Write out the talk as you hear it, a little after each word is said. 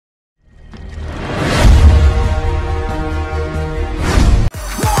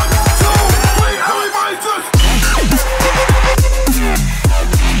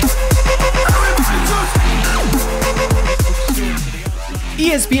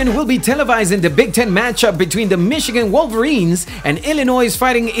ESPN will be televising the Big Ten matchup between the Michigan Wolverines and Illinois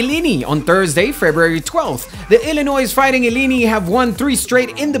Fighting Illini on Thursday, February 12th. The Illinois Fighting Illini have won 3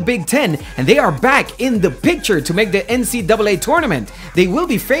 straight in the Big Ten, and they are back in the picture to make the NCAA tournament. They will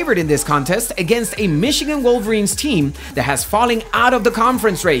be favored in this contest against a Michigan Wolverines team that has fallen out of the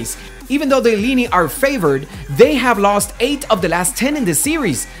conference race. Even though the Illini are favored, they have lost 8 of the last 10 in the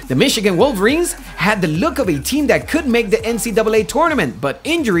series. The Michigan Wolverines had the look of a team that could make the NCAA tournament, but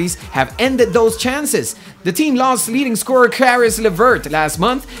injuries have ended those chances. The team lost leading scorer Caris LeVert last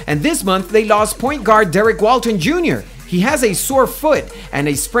month, and this month they lost point guard Derek Walton Jr. He has a sore foot and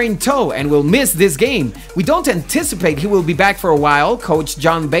a sprained toe and will miss this game. We don't anticipate he will be back for a while, Coach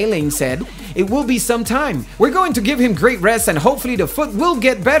John Beilein said. It will be some time. We're going to give him great rest and hopefully the foot will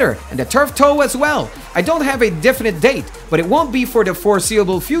get better and the turf toe as well. I don't have a definite date, but it won't be for the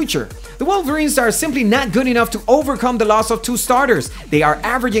foreseeable future. The Wolverines are simply not good enough to overcome the loss of 2 starters. They are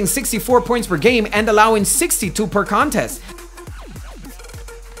averaging 64 points per game and allowing 62 per contest.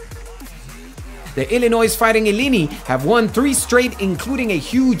 The Illinois Fighting Illini have won 3 straight, including a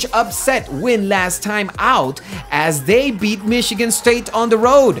huge upset win last time out as they beat Michigan State on the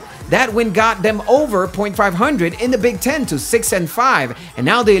road. That win got them over .500 in the Big Ten to 6-5, and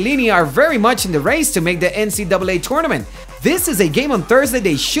now the Illini are very much in the race to make the NCAA tournament. This is a game on Thursday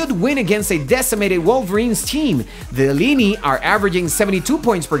they should win against a decimated Wolverines team. The Illini are averaging 72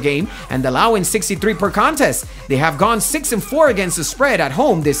 points per game and allowing 63 per contest. They have gone 6-4 against the spread at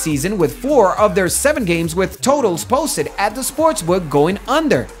home this season, with 4 of their 7 games with totals posted at the sportsbook going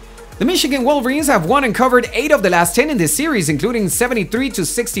under. The Michigan Wolverines have won and covered 8 of the last 10 in this series, including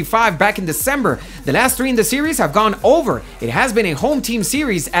 73-65 back in December. The last 3 in the series have gone over. It has been a home team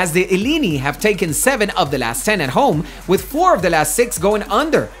series as the Illini have taken 7 of the last 10 at home, with 4 of the last 6 going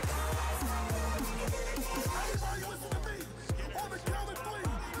under.